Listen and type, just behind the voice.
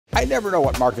I never know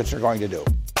what markets are going to do.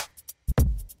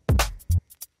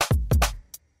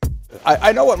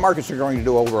 I know what markets are going to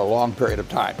do over a long period of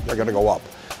time. They're going to go up.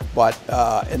 But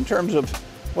in terms of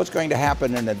what's going to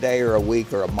happen in a day or a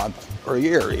week or a month or a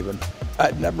year even,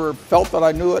 I've never felt that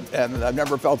I knew it, and I've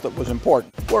never felt it was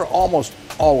important. We're almost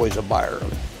always a buyer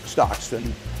of stocks,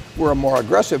 and we're a more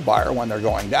aggressive buyer when they're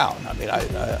going down. I mean,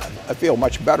 I feel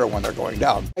much better when they're going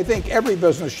down. I think every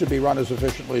business should be run as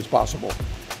efficiently as possible.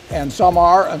 And some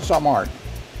are and some aren't.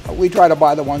 We try to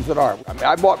buy the ones that are. I mean,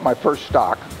 I bought my first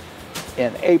stock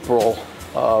in April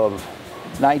of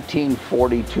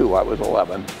 1942. I was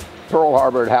 11. Pearl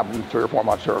Harbor had happened 3 or 4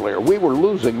 months earlier. We were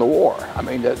losing the war. I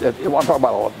mean, if you want to talk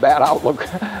about a bad outlook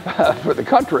for the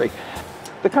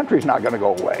country's not going to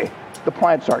go away. The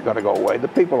plants aren't going to go away. The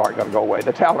people aren't going to go away.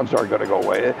 The talents aren't going to go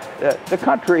away. The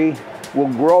country will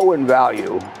grow in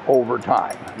value over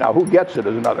time. Now, who gets it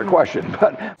is another question.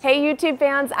 But hey, YouTube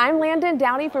fans, I'm Landon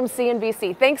Dowdy from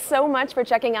CNBC. Thanks so much for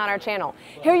checking out our channel.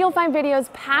 Here you'll find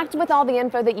videos packed with all the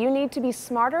info that you need to be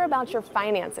smarter about your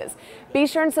finances. Be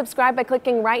sure and subscribe by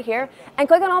clicking right here, and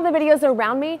click on all the videos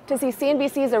around me to see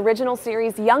CNBC's original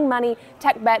series, Young Money,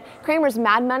 Tech Bet, Kramer's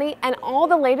Mad Money, and all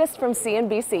the latest from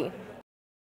CNBC.